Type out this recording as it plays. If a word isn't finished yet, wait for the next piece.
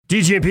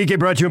DJ and PK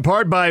brought to you in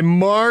part by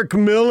Mark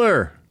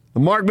Miller.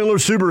 The Mark Miller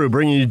Subaru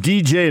bringing you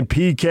DJ and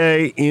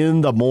PK in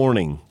the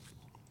morning.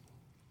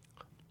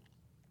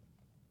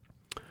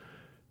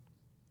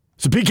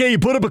 So, PK, you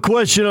put up a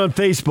question on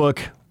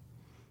Facebook.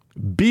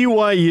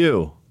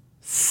 BYU,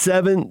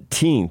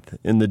 17th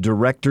in the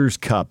Directors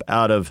Cup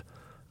out of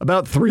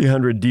about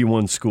 300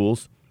 D-1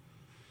 schools.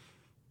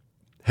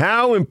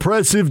 How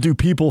impressive do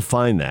people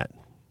find that?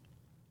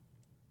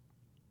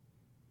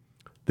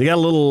 They got a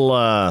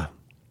little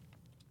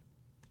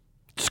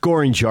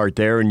scoring chart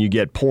there, and you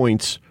get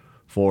points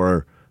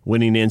for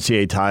winning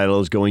NCAA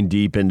titles, going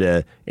deep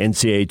into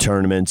NCAA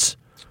tournaments.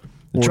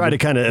 Try to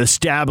kind of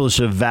establish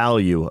a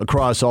value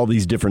across all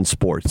these different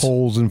sports.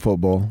 Polls in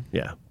football.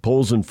 Yeah,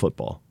 polls in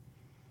football.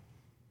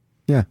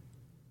 Yeah.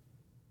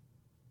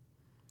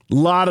 A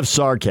lot of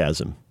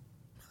sarcasm.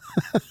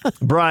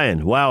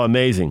 Brian, wow,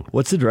 amazing.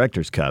 What's the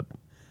Directors Cup?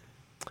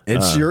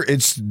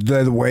 It's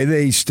the way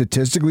they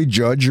statistically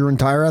judge your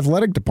entire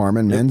athletic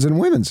department, men's and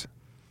women's.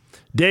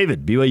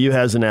 David, BYU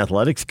has an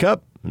athletics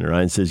cup? And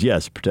Ryan says,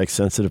 yes, protects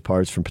sensitive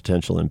parts from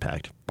potential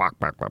impact.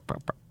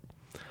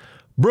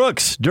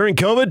 Brooks, during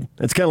COVID,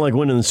 that's kind of like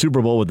winning the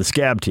Super Bowl with the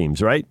scab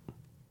teams, right?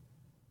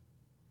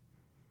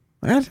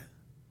 What?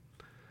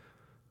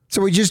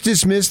 So we just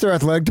dismissed their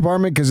athletic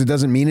department because it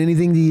doesn't mean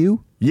anything to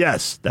you?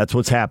 Yes, that's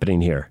what's happening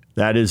here.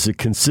 That is a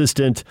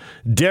consistent.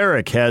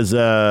 Derek has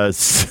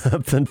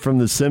something from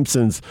The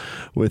Simpsons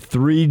with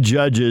 3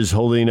 judges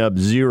holding up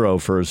 0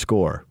 for a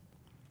score.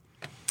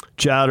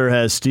 Chowder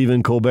has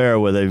Stephen Colbert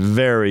with a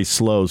very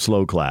slow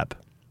clap.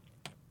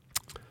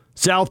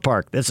 South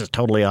Park, this is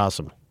totally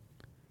awesome.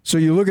 So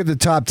you look at the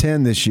top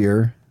 10 this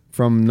year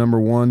from number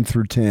 1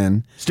 through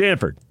 10.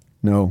 Stanford.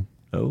 No.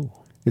 Oh.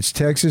 It's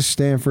Texas,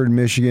 Stanford,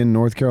 Michigan,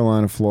 North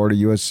Carolina, Florida,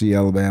 USC,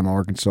 Alabama,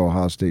 Arkansas,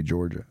 Ohio State,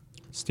 Georgia.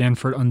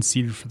 Stanford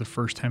unseated for the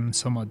first time in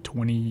some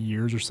 20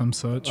 years or some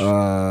such.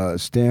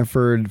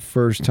 Stanford,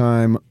 first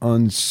time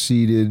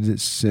unseated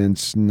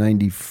since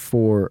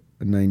 94,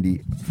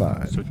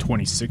 95. So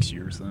 26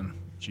 years then.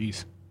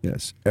 Jeez.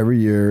 Yes. Every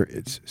year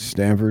it's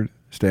Stanford,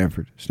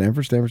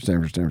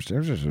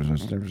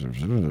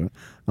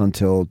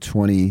 until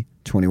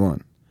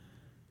 2021.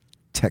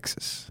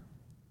 Texas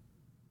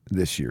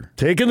this year.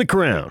 Taking the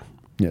crown.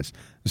 Yes.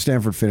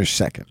 Stanford finished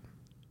second.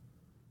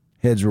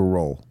 Heads will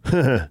roll.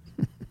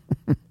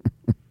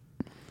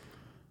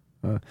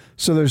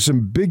 So there's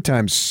some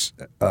big-time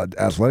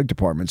athletic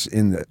departments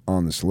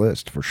on this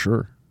list for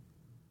sure.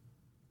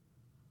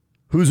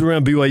 Who's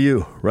around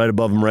BYU? Right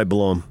above them, right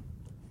below them?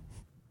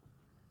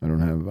 I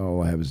don't have.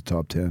 All I have is the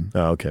top 10.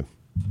 Oh, okay.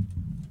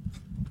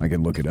 I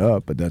can look it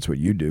up, but that's what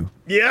you do.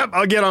 Yep,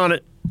 I'll get on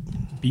it.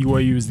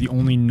 BYU is the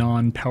only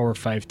non-Power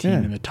 5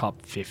 team in the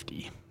top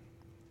 50.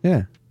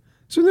 Yeah.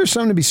 So there's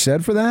something to be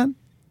said for that.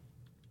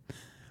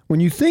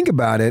 When you think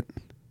about it,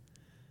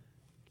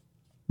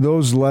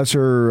 those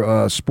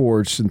lesser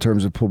sports in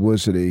terms of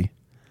publicity,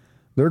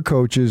 their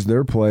coaches,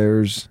 their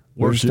players,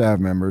 their staff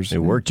members. They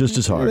work just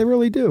as hard. They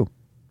really do.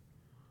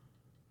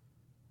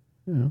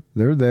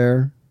 They're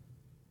there.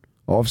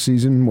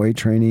 Off-season weight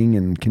training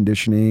and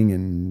conditioning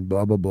and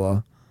blah, blah,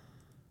 blah.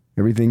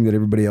 Everything that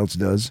everybody else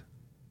does.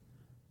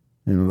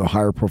 The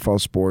higher profile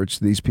sports,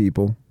 these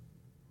people,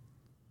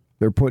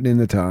 they're putting in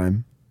the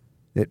time.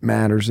 It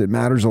matters. It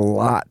matters a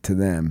lot to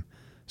them.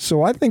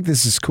 So I think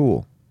this is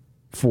cool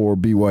for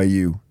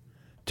BYU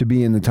to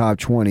be in the top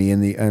 20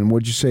 and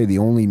what'd you say, the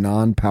only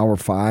non-Power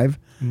 5?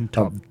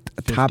 Top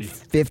 50. Top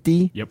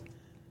 50? Yep.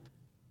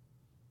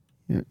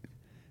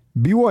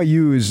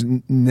 BYU is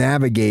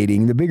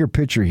navigating, the bigger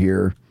picture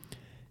here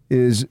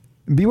is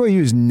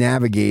BYU is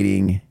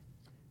navigating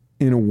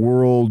in a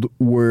world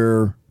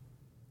where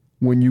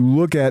when you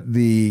look at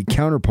the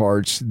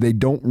counterparts, they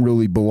don't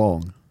really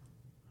belong,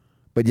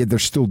 but yet they're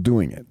still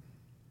doing it.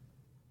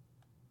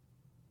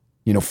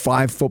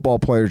 5 football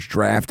players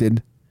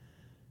drafted,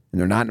 and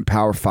they're not in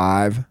Power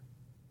 5.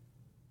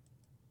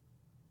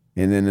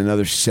 And then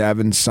another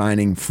 7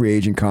 signing free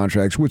agent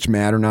contracts, which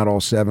matter. Not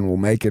all 7 will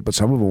make it, but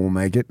some of them will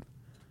make it.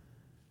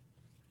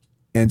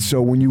 And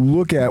so when you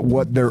look at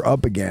what they're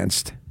up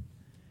against,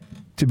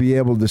 to be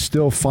able to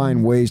still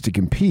find ways to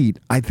compete,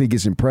 I think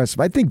is impressive.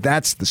 I think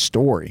that's the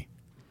story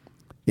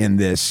in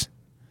this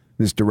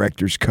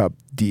Directors Cup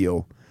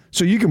deal.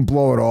 So you can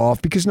blow it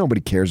off because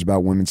nobody cares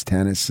about women's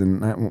tennis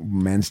and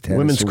men's tennis.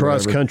 Women's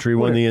cross country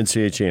won the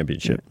NCAA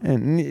championship.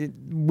 And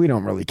we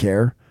don't really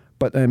care.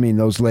 But, I mean,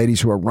 those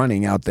ladies who are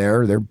running out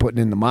there, they're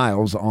putting in the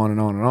miles on and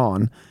on and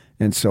on.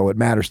 And so it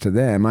matters to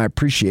them. I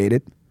appreciate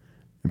it.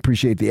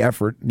 Appreciate the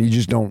effort. You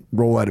just don't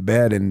roll out of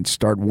bed and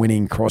start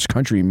winning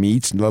cross-country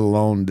meets, let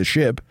alone the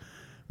ship,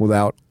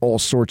 without all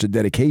sorts of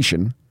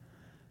dedication.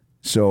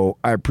 So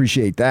I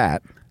appreciate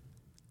that.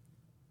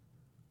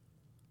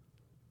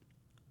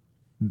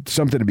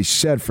 Something to be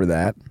said for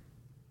that.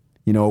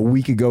 A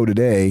week ago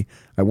today,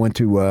 I went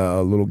to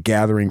a little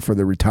gathering for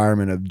the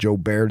retirement of Joe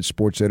Baird,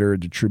 sports editor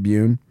at the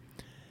Tribune.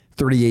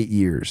 38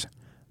 years.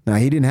 Now,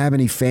 he didn't have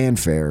any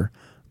fanfare,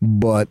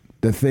 but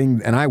the thing,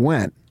 and I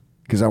went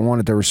because I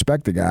wanted to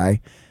respect the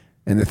guy.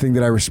 And the thing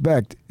that I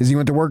respect is he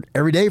went to work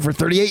every day for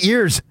 38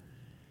 years.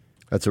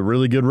 That's a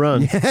really good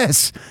run.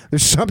 Yes.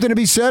 There's something to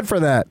be said for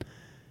that.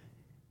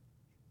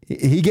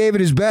 He gave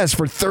it his best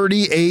for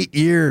 38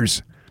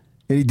 years.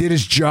 And he did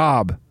his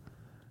job.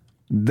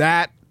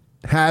 That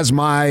has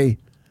my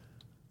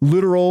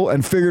literal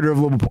and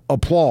figurative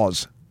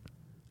applause.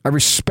 I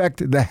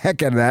respect the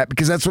heck out of that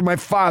because that's what my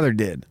father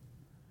did.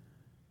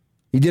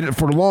 He did it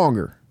for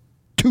longer.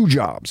 2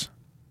 jobs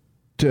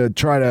to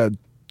try to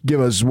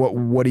give us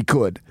what he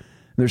could.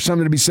 There's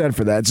something to be said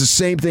for that. It's the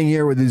same thing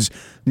here with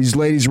these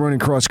ladies running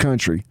cross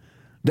country.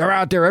 They're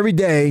out there every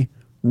day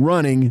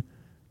running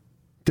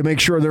to make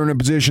sure they're in a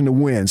position to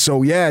win.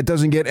 So, yeah, it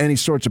doesn't get any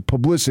sorts of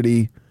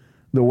publicity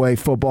the way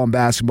football and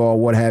basketball,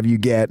 what have you,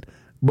 get.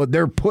 But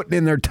they're putting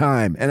in their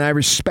time, and I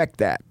respect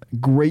that.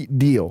 Great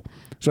deal.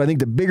 So I think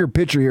the bigger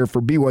picture here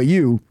for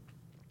BYU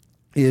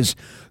is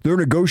they're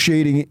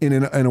negotiating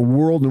in a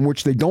world in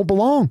which they don't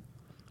belong.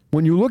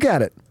 When you look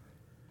at it,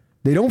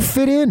 they don't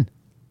fit in.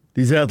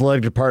 These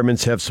athletic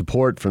departments have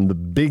support from the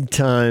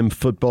big-time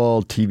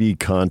football TV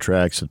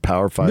contracts that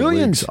Power 5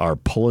 leagues are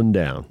pulling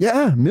down.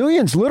 Yeah,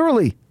 millions,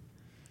 literally.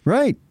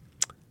 Right.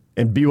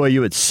 And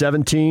BYU at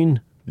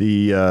 17,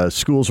 the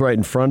schools right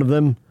in front of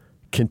them,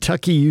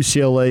 Kentucky,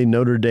 UCLA,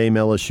 Notre Dame,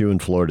 LSU,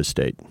 and Florida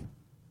State.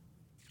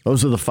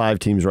 Those are the 5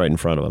 teams right in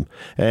front of them.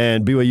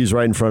 And BYU's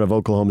right in front of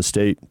Oklahoma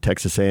State,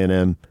 Texas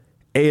A&M,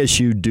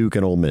 ASU, Duke,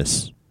 and Ole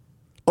Miss.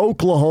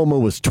 Oklahoma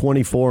was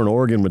 24, and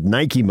Oregon with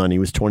Nike money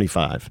was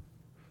 25.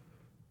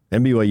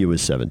 And BYU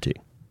was 17.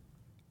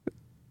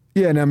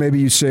 Yeah, now maybe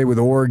you say with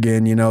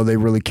Oregon, they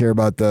really care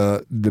about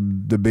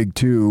the big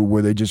 2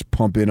 where they just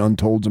pump in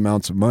untold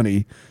amounts of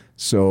money.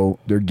 So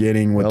they're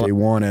getting what they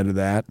want out of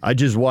that. I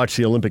just watched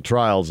the Olympic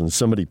trials, and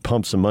somebody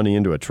pumped some money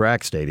into a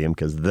track stadium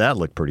because that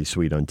looked pretty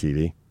sweet on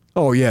TV.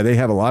 Oh, yeah, they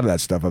have a lot of that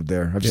stuff up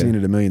there. I've seen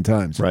it a million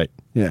times. Right.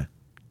 Yeah,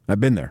 I've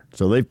been there.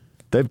 So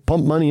they've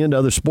pumped money into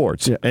other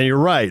sports. Yeah. And you're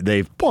right,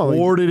 they've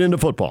poured it into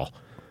football.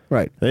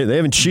 Right. They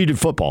haven't cheated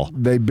football.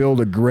 They build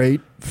a great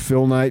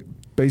Phil Knight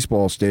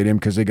baseball stadium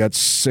because they got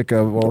sick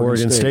of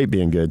Oregon State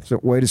being good. So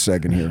wait a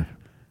second here.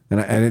 And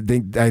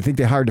I think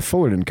they hired the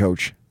Fullerton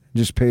coach,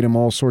 just paid him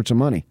all sorts of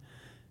money.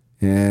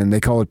 And they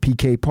call it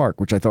PK Park,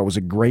 which I thought was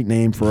a great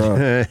name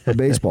for a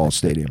baseball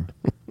stadium.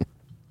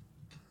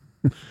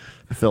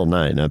 Phil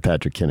Knight, not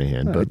Patrick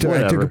Kinahan. But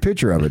I took a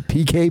picture of it.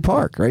 PK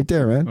Park, right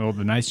there, man. Well,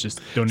 the Knights just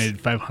donated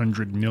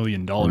 $500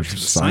 million to the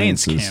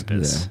science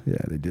campus. Yeah,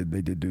 they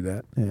did do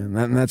that. And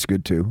that's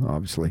good, too,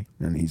 obviously.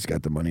 And he's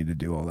got the money to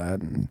do all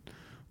that. And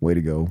way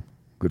to go.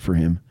 Good for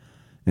him.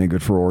 And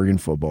good for Oregon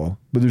football.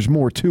 But there's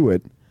more to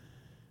it,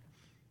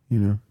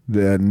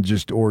 than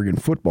just Oregon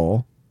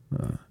football.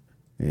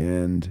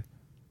 And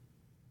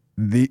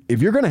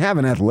if you're going to have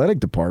an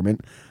athletic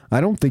department, I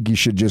don't think you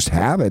should just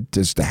have it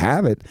just to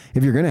have it.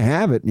 If you're going to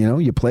have it,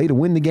 you play to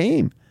win the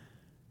game,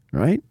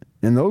 right?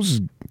 And those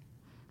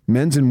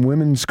men's and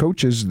women's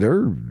coaches,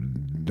 they're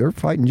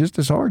fighting just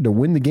as hard to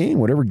win the game,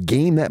 whatever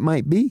game that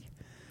might be.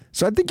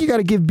 So I think you got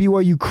to give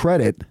BYU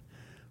credit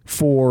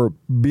for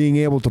being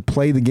able to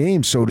play the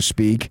game, so to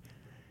speak,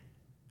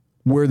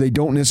 where they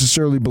don't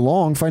necessarily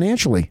belong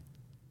financially.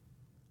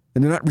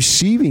 And they're not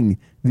receiving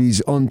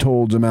these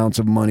untold amounts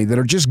of money that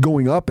are just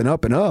going up and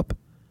up and up.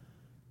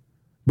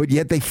 But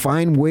yet they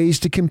find ways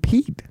to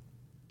compete.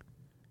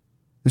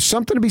 There's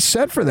something to be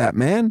said for that,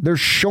 man. They're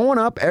showing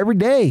up every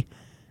day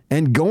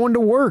and going to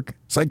work.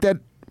 It's like that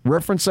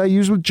reference I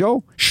used with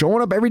Joe.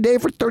 Showing up every day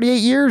for 38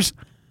 years.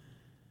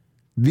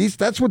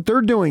 That's what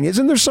they're doing.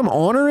 Isn't there some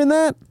honor in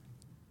that?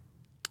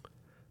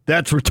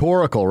 That's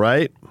rhetorical,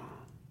 right?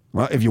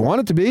 Well, if you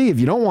want it to be. If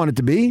you don't want it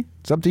to be,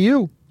 it's up to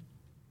you.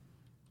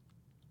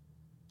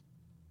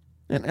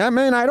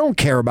 And I don't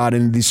care about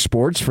any of these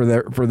sports for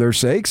their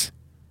sakes.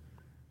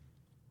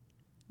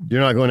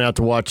 You're not going out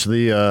to watch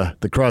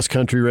the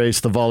cross-country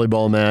race, the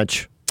volleyball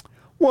match?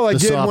 Well, I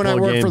did when I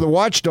worked for the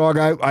Watchdog.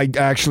 I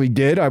actually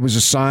did. I was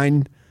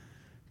assigned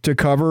to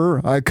cover.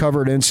 I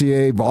covered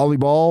NCAA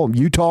volleyball,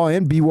 Utah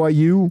and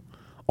BYU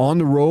on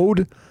the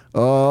road,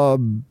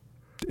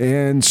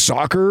 and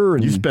soccer.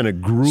 And you spent a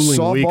grueling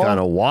softball. Week on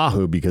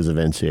Oahu because of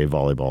NCAA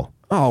volleyball.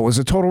 Oh, it was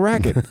a total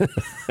racket.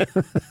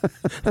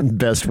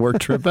 Best work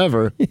trip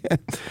ever. Yeah.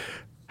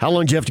 How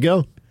long did you have to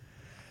go?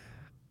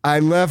 I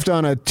left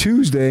on a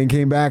Tuesday and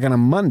came back on a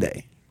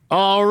Monday.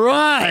 All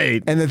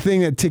right. And the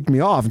thing that ticked me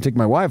off and ticked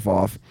my wife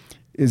off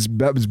is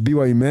that was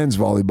BYU men's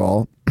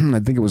volleyball. I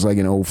think it was like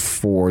in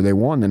 2004. They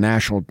won the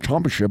national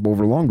championship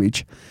over Long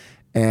Beach.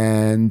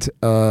 And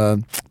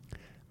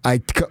I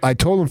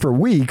told them for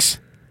weeks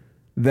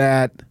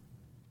that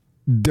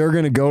they're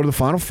going to go to the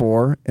Final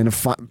Four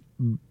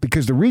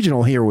because the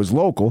regional here was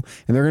local,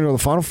 and they're going to go to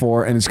the Final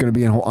Four, and it's going to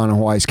be on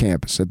Hawaii's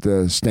campus at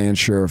the Stan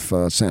Sheriff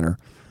Center.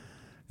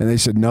 And they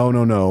said,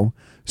 no.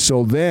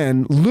 So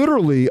then,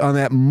 literally on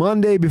that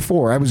Monday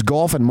before, I was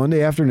golfing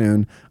Monday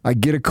afternoon, I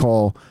get a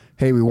call,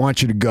 hey, we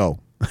want you to go.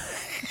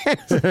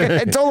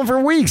 I told them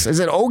for weeks. I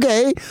said,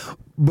 okay,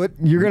 but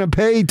you're going to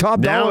pay top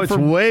dollar. Now it's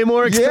way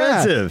more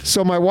expensive. Yeah.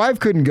 So my wife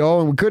couldn't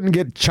go, and we couldn't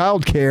get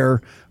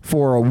childcare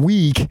for a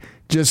week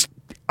just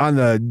on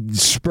the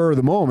spur of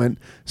the moment,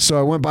 so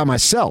I went by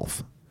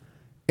myself.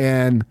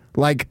 And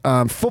like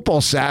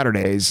football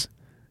Saturdays,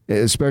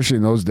 especially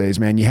in those days,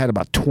 man, you had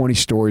about 20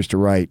 stories to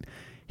write.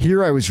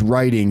 Here I was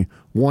writing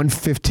one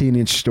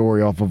 15-inch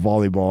story off of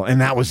volleyball, and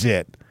that was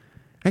it.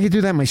 I could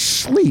do that in my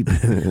sleep.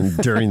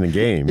 During the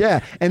game.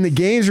 Yeah, and the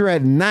games were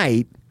at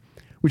night,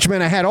 which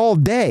meant I had all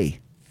day.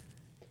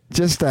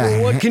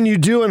 What can you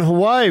do in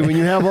Hawaii when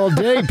you have all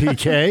day,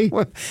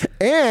 PK?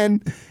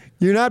 And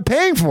you're not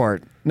paying for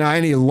it. Now,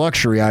 any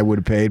luxury I would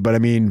have paid, but I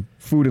mean,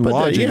 food and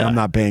lodging, I'm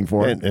not paying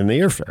for it. And the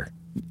airfare.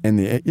 And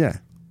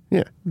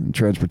and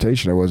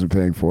transportation I wasn't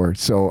paying for.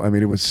 So, I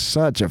mean, it was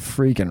such a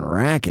freaking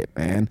racket,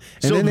 man.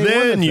 And so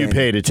then you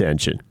paid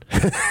attention.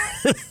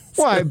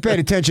 Well, I paid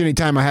attention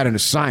anytime I had an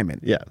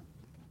assignment. Yeah.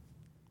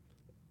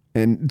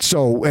 And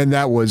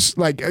that was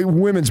like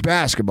women's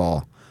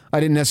basketball. I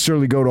didn't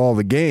necessarily go to all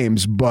the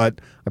games, but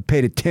I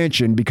paid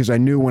attention because I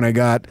knew when I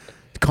got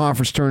the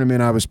conference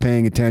tournament, I was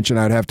paying attention.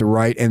 I'd have to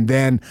write. And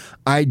then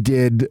I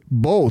did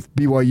both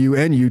BYU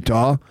and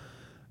Utah.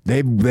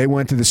 They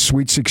went to the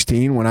Sweet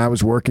 16 when I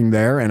was working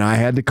there, and I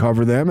had to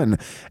cover them. And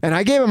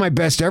I gave it my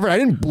best effort. I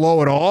didn't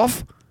blow it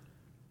off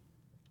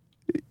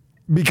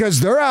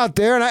because they're out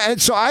there.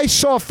 And so I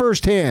saw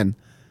firsthand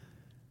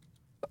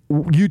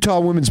Utah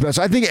women's best.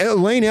 I think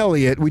Elaine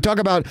Elliott, we talk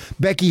about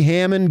Becky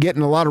Hammond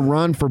getting a lot of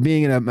run for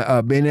being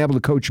able to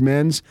coach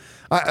men's.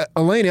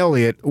 Elaine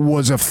Elliott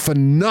was a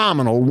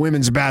phenomenal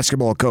women's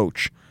basketball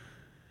coach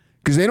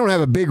because they don't have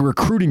a big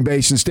recruiting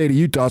base in the state of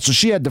Utah, so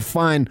she had to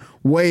find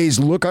ways,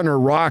 look under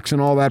rocks and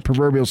all that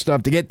proverbial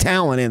stuff to get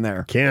talent in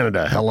there.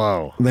 Canada,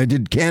 hello. They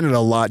did Canada a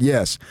lot,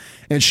 yes.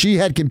 And she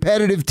had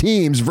competitive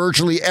teams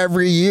virtually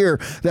every year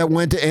that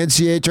went to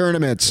NCAA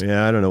tournaments.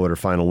 Yeah, I don't know what her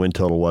final win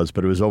total was,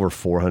 but it was over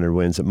 400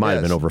 wins. It might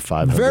have been over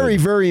 500. Very,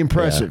 very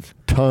impressive.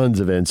 Yeah, tons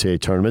of NCAA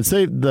tournaments.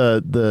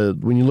 The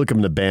when you look at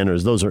them, the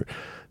banners, those are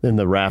in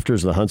the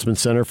rafters of the Huntsman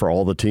Center for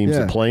all the teams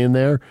that play in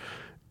there.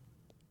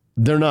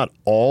 They're not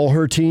all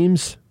her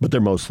teams, but they're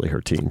mostly her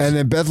teams. And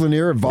then Beth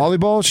Lanier at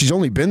volleyball, she's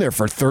only been there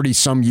for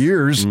 30-some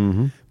years,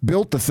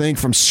 built the thing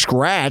from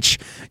scratch.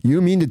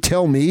 You mean to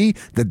tell me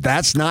that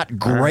that's not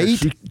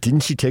great? Didn't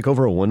she take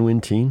over a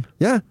one-win team?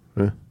 Yeah,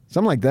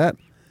 something like that.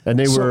 And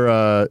they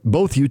were,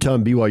 both Utah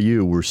and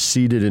BYU were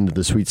seeded into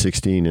the Sweet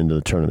 16 into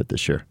the tournament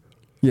this year.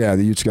 Yeah,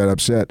 the Utes got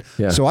upset.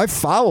 Yeah. So I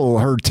follow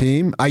her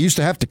team. I used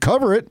to have to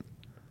cover it.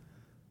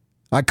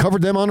 I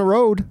covered them on the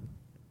road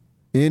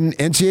in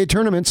NCAA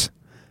tournaments.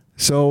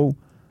 So,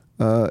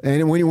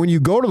 and when you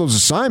go to those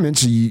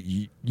assignments,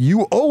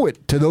 you owe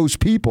it to those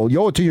people.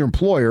 You owe it to your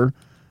employer.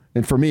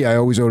 And for me, I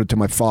always owed it to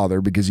my father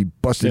because he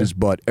busted his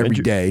butt every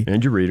day.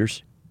 And your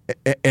readers.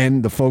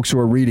 And the folks who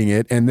are reading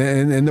it. And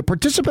the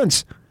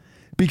participants.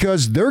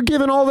 Because they're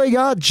giving all they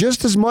got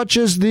just as much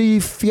as the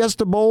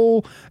Fiesta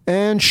Bowl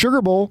and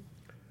Sugar Bowl.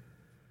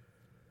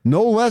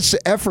 No less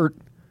effort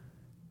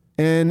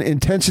and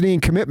intensity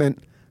and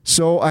commitment.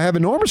 So I have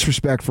enormous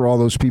respect for all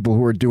those people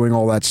who are doing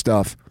all that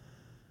stuff.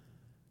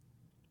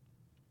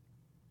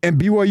 And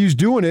BYU's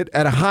doing it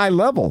at a high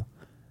level.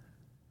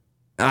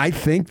 I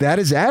think that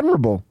is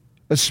admirable,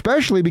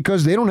 especially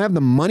because they don't have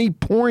the money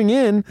pouring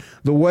in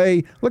the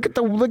way. Look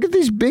at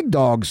these big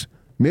dogs: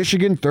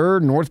 Michigan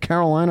 3rd, North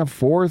Carolina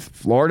 4th,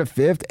 Florida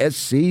 5th,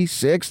 SC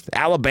 6th,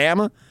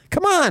 Alabama.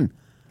 Come on,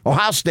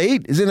 Ohio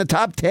State is in the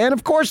top 10.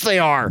 Of course they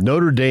are.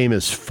 Notre Dame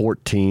is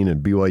 14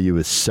 and BYU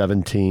is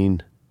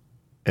 17,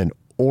 and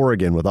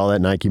Oregon with all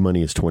that Nike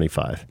money is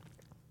 25.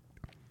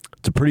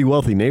 It's a pretty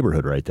wealthy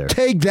neighborhood right there.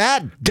 Take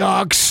that,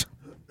 Ducks.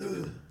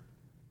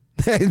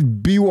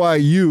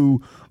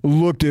 BYU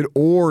looked at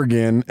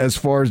Oregon as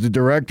far as the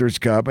Directors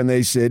Cup, and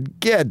they said,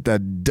 get the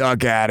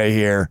duck out of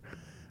here.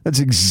 That's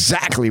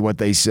exactly what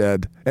they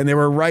said, and they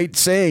were right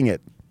saying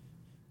it.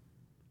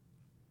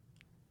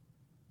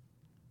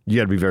 You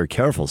got to be very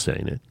careful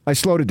saying it. I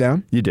slowed it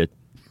down. You did.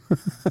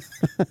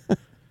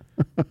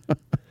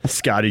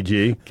 Scotty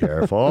G,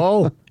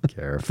 careful.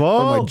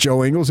 Careful. Am I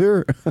Joe Ingles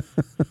here?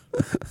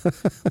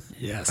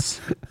 Yes.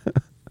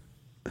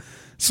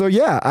 So,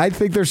 yeah, I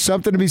think there's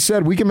something to be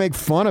said. We can make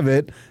fun of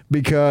it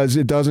because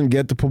it doesn't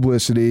get the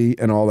publicity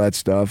and all that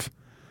stuff.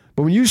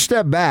 But when you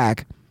step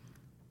back,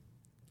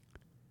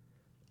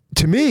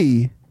 to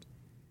me,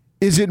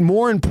 is it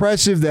more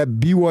impressive that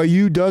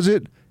BYU does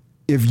it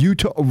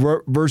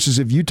versus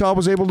if Utah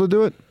was able to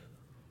do it?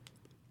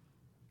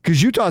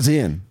 Because Utah's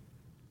in.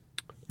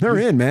 They're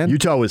in, man.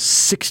 Utah was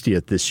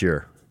 60th this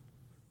year.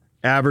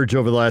 Average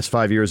over the last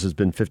 5 years has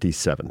been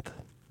 57th.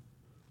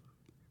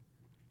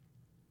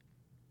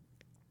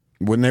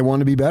 Wouldn't they want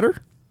to be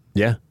better?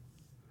 Yeah.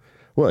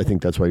 Well, I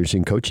think that's why you're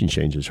seeing coaching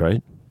changes,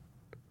 right?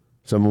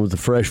 Someone with a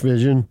fresh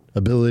vision,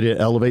 ability to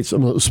elevate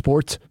some of those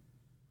sports.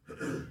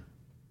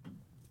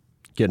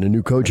 Getting a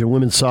new coach in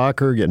women's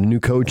soccer, getting a new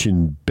coach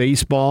in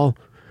baseball.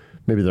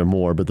 Maybe there are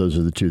more, but those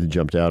are the two that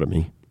jumped out at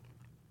me.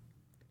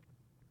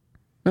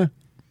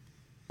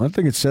 I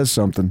think it says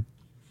something,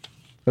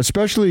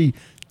 especially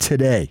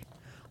today,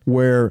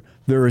 where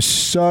there is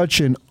such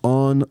an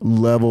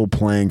unlevel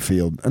playing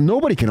field. And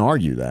nobody can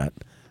argue that.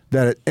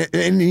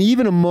 And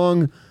even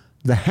among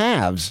the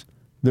haves,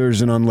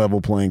 there's an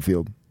unlevel playing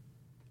field.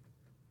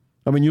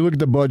 I mean, you look at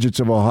the budgets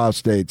of Ohio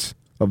States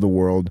of the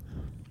world.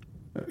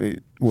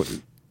 The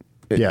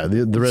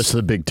rest of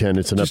the Big Ten,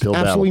 it's an uphill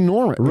battle. Absolutely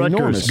enormous.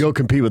 Rutgers, go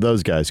compete with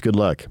those guys. Good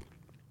luck.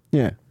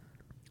 Yeah.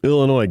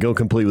 Illinois, go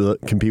compete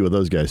with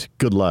those guys.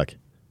 Good luck.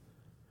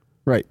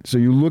 Right. So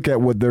you look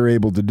at what they're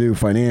able to do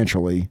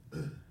financially,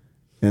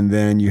 and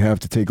then you have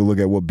to take a look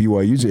at what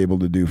BYU's able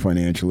to do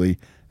financially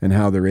and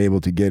how they're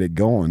able to get it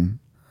going.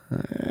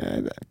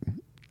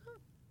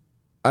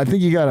 I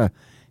think you gotta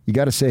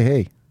say,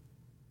 hey,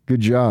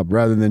 good job,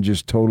 rather than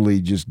just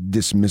totally just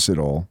dismiss it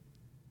all.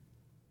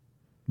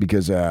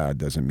 Because it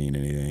doesn't mean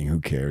anything. Who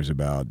cares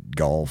about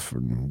golf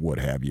and what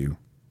have you?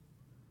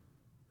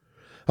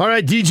 All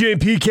right, DJ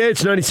and PK,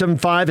 it's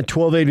 97.5 at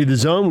 1280 The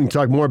Zone. We can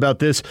talk more about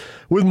this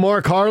with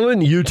Mark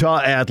Harlan, Utah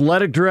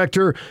Athletic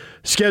Director.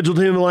 Scheduled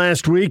him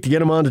last week to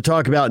get him on to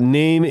talk about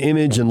name,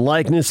 image, and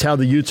likeness, how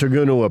the Utes are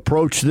going to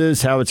approach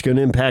this, how it's going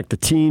to impact the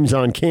teams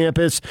on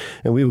campus.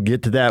 And we will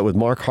get to that with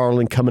Mark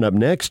Harlan coming up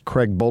next.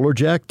 Craig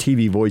Bolerjack,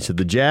 TV voice of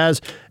the Jazz,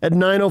 at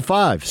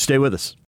 9:05. Stay with us.